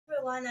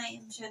everyone, I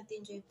am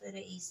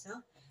Instructor-Trainer-Lisa,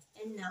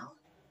 and now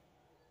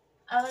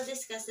I will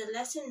discuss the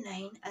lesson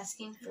 9,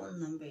 asking phone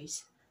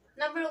numbers.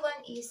 Number 1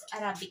 is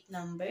Arabic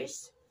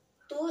numbers,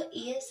 2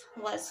 is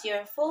what's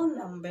your phone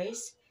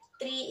numbers,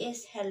 3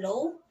 is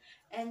hello,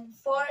 and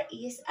 4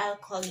 is I'll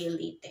call you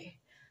later.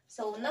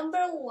 So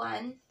number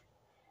 1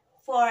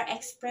 for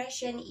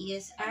expression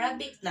is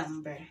Arabic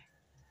number.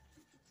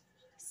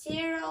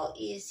 0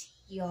 is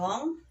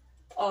yong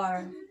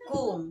or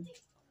gung.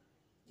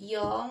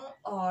 Yong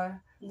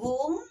or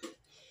gung.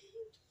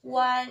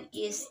 1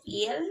 is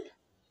il.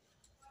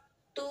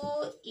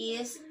 2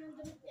 is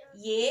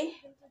ye.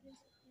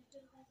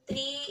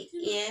 3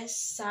 is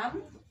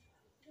sam.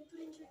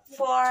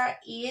 4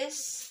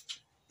 is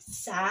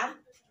sa.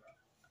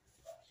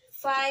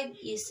 5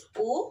 is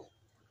u.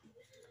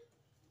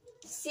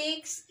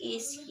 6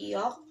 is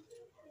yok.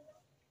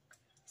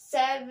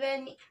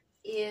 7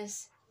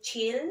 is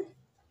chill.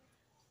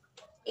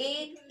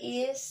 8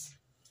 is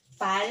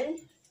pal.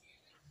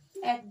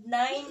 And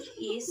 9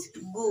 is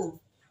gu.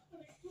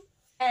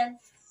 And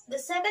the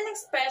second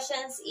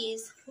expressions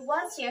is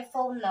what's your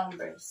phone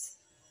numbers?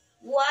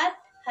 What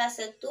has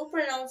a two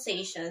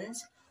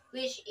pronunciations,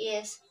 which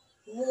is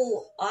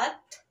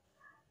wu-ot,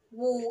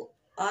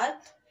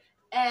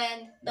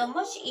 and the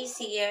much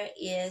easier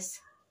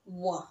is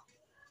wa.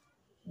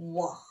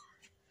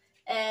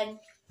 And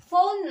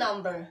phone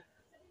number.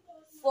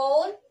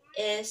 Phone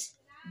is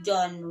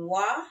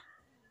Jonwa,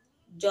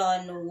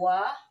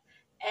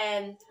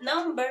 and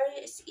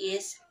numbers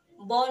is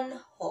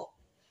bonho.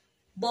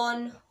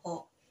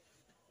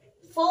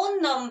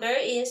 Phone number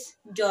is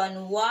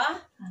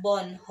Jonwa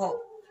Bonho.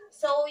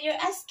 So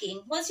you're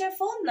asking, what's your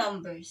phone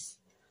numbers?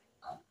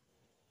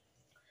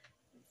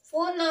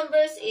 Phone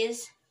numbers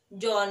is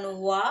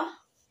Jonwa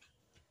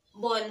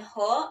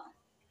Bonho.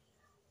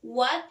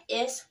 What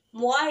is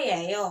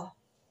Muayayo?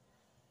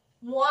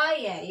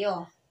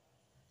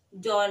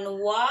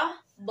 Jonwa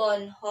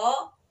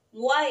Bonho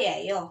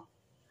Muayayo.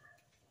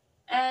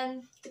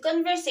 And the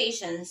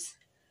conversations.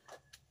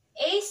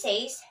 A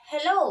says,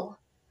 hello,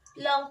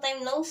 long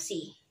time no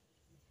see.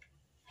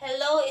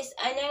 Hello is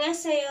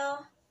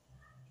안녕하세요.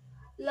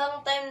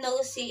 Long time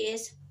no see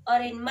is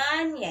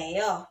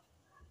오랜만이에요.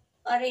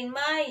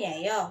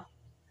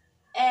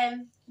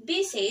 And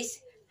B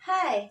says,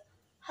 hi,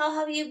 how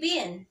have you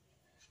been?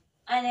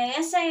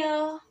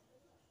 안녕하세요.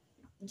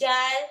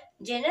 잘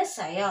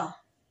지냈어요.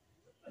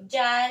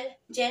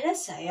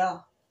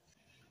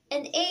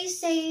 And A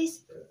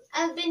says,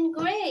 I've been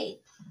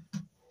great.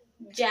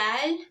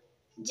 잘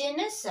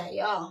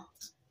지냈어요.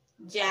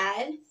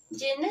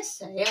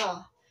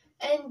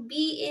 And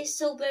B is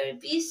so very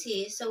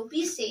busy. So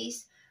B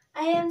says,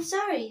 I am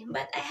sorry,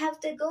 but I have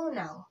to go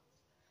now.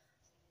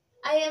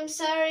 I am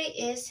sorry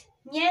is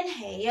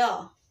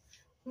미안해요.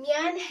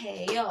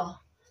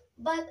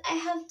 But I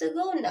have to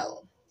go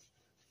now.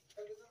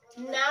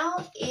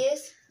 Now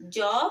is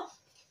저.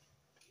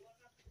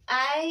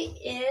 I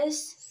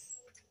is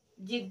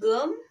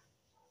지금.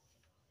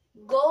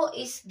 Go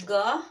is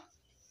ga.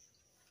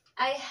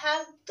 I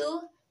have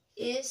to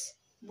is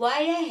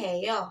와야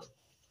해요.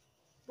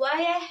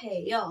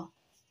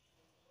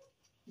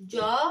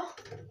 저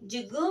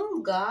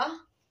지금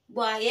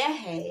와야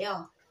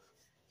해요.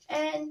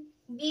 And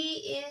B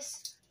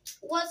is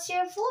what's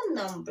your phone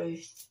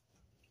numbers?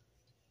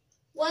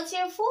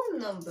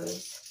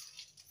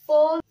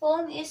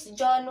 Phone is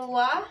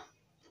Jonwa.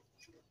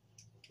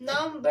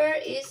 Number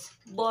is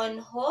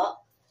Bonho.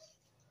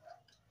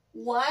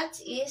 What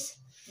is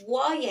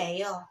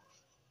와예요.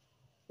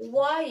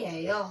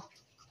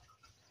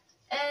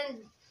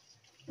 And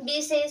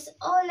B says,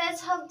 oh,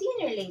 let's have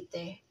dinner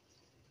later.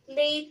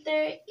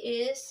 Later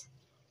is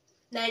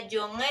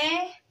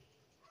나중에,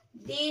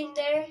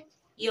 dinner,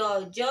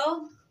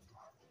 요즘.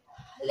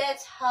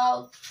 Let's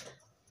have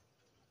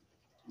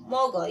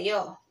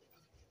먹어요.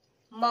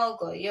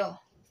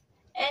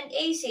 And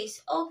A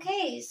says,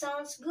 okay,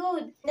 sounds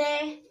good.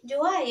 네,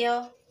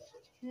 좋아요.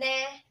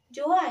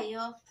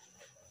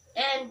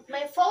 And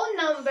my phone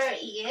number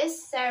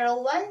is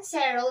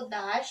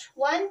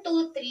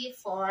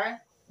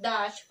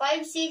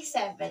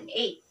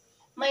 010-1234-5678.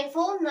 My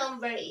phone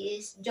number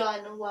is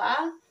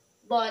Jonwa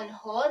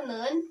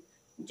Bonhonen,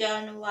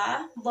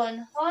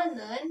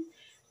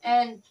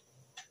 and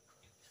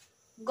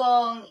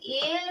gong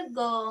il,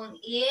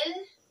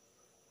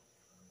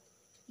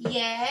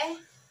 ye,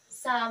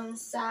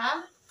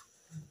 samsa,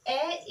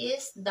 e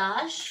is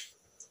dash,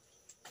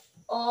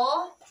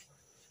 o,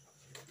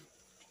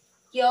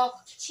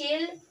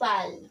 욕칠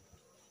pal.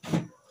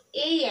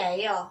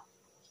 이예요.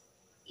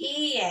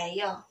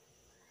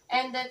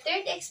 And the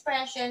third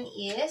expression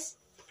is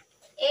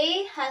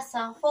A has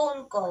a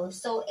phone call.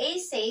 So A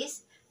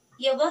says,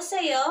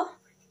 여보세요.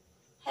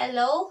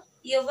 Hello,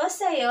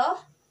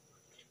 여보세요.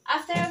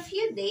 After a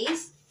few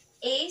days,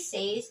 A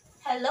says,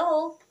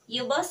 hello,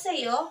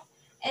 여보세요.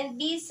 And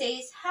B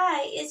says,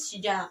 hi, it's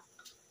Jack.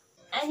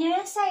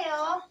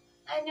 안녕하세요.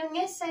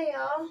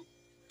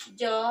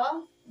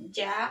 저,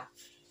 Jack,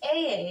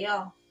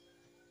 A예요.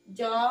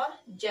 저,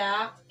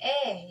 Jack,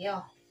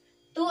 A예요.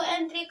 2 2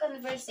 and 3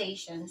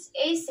 conversations.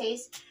 A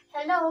says,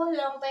 hello,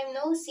 long time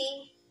no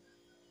see.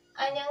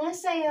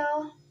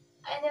 안녕하세요.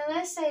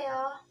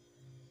 안녕하세요.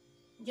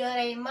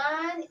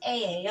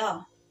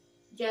 저래만이에요.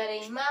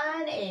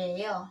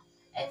 저래만이에요.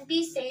 And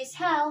B says,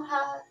 how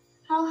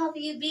have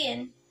you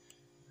been?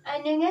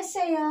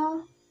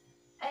 안녕하세요.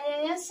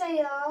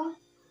 안녕하세요.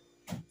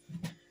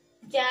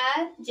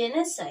 잘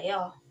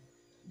지냈어요.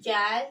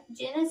 잘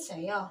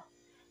지냈어요.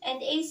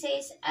 And A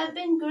says, I've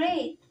been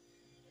great.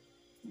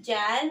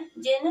 잘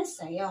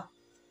지냈어요.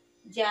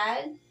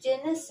 잘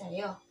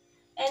지냈어요.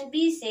 And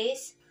B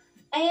says,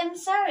 I am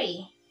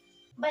sorry,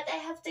 but I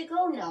have to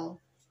go now.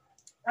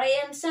 I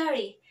am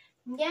sorry.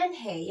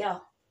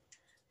 미안해요.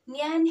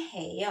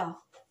 미안해요.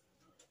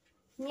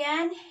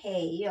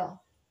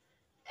 미안해요.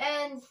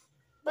 And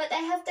but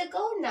I have to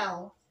go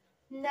now.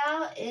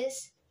 Now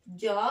is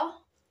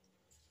저.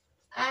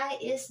 I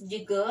is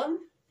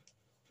지금.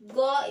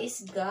 Go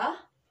is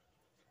가.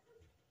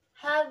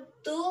 Have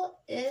to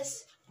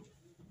is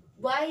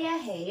와야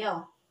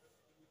해요.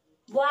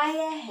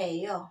 와야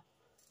해요.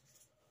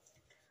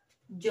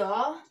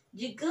 저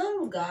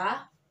지금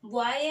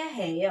와야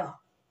해요.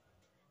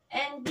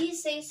 And B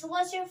says,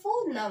 what's your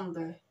phone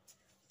number?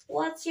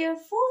 What's your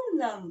phone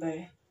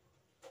number?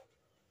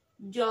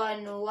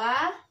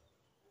 전화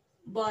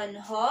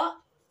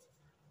번호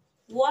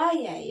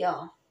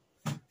와야요.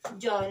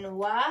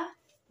 전화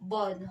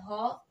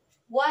번호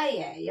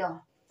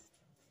와야요.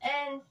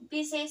 And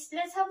B says,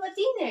 let's have a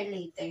dinner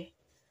later.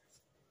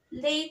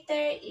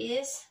 Later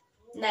is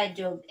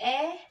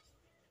나중에.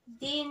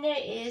 Dinner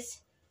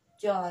is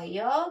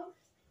저녁.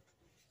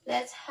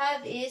 Let's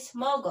have is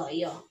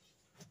먹어요.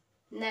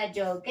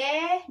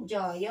 나중에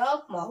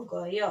저녁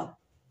먹어요.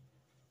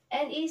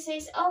 And he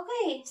says,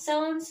 okay,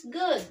 sounds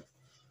good.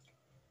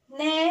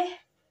 네,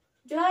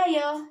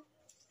 좋아요.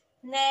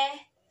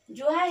 네,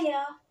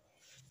 좋아요.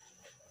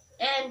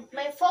 And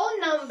my phone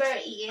number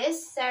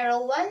is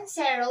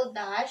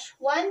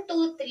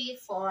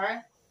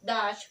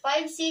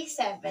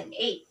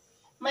 010-1234-5678.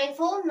 My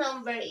phone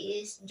number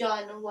is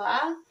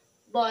전화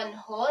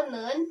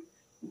번호는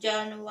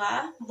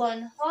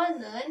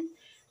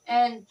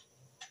and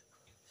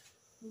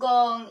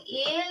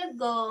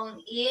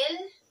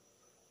 0101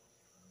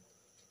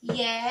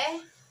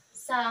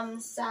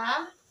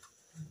 34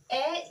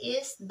 E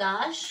is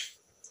dash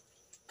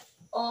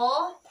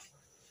O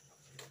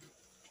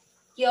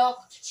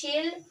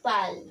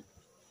 678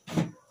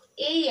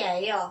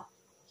 이에요.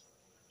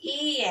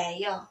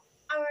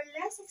 Our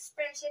last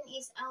expression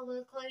is I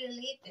will call you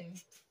later.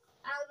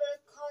 I will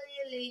call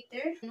you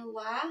later.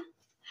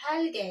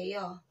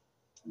 전화할게요.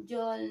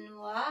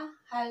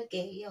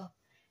 전화할게요.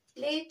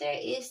 Later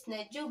is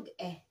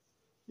나중에.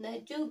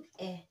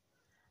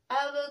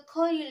 I will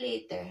call you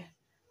later.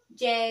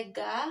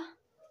 제가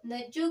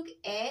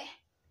나중에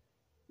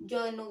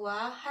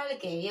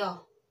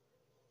전화할게요.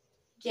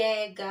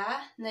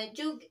 제가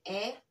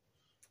나중에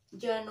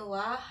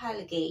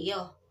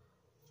전화할게요.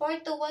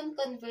 4-to-1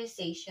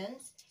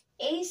 conversations.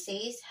 A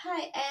says,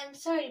 hi, I am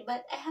sorry,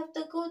 but I have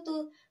to go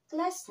to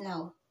class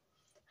now.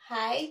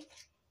 Hi,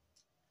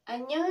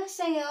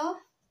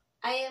 안녕하세요.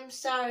 I am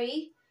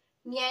sorry.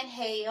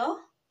 미안해요.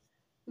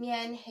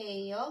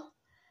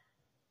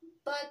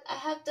 But I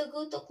have to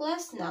go to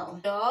class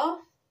now.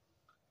 저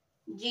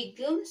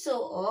지금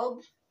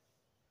수업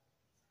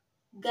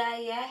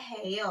가야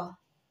해요.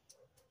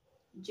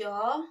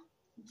 저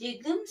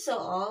지금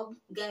수업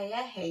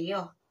가야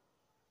해요.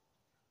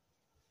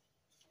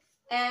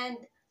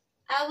 And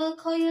I will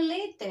call you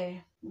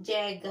later.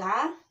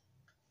 제가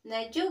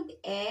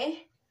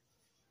나중에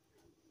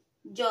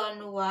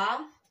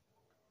전화할게요.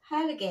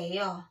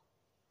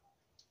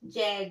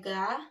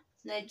 제가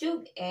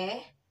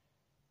나중에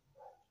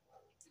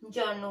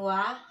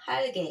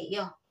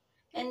전화할게요.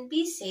 And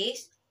B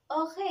says,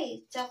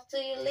 okay, talk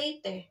to you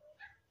later.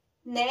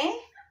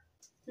 네,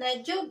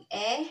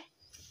 나중에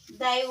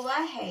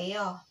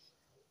대화해요.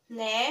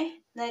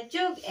 네,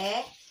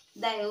 나중에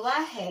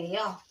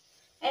대화해요.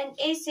 And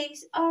A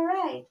says,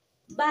 alright,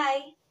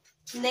 bye.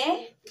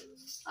 네,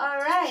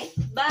 alright,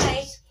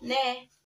 bye. 네.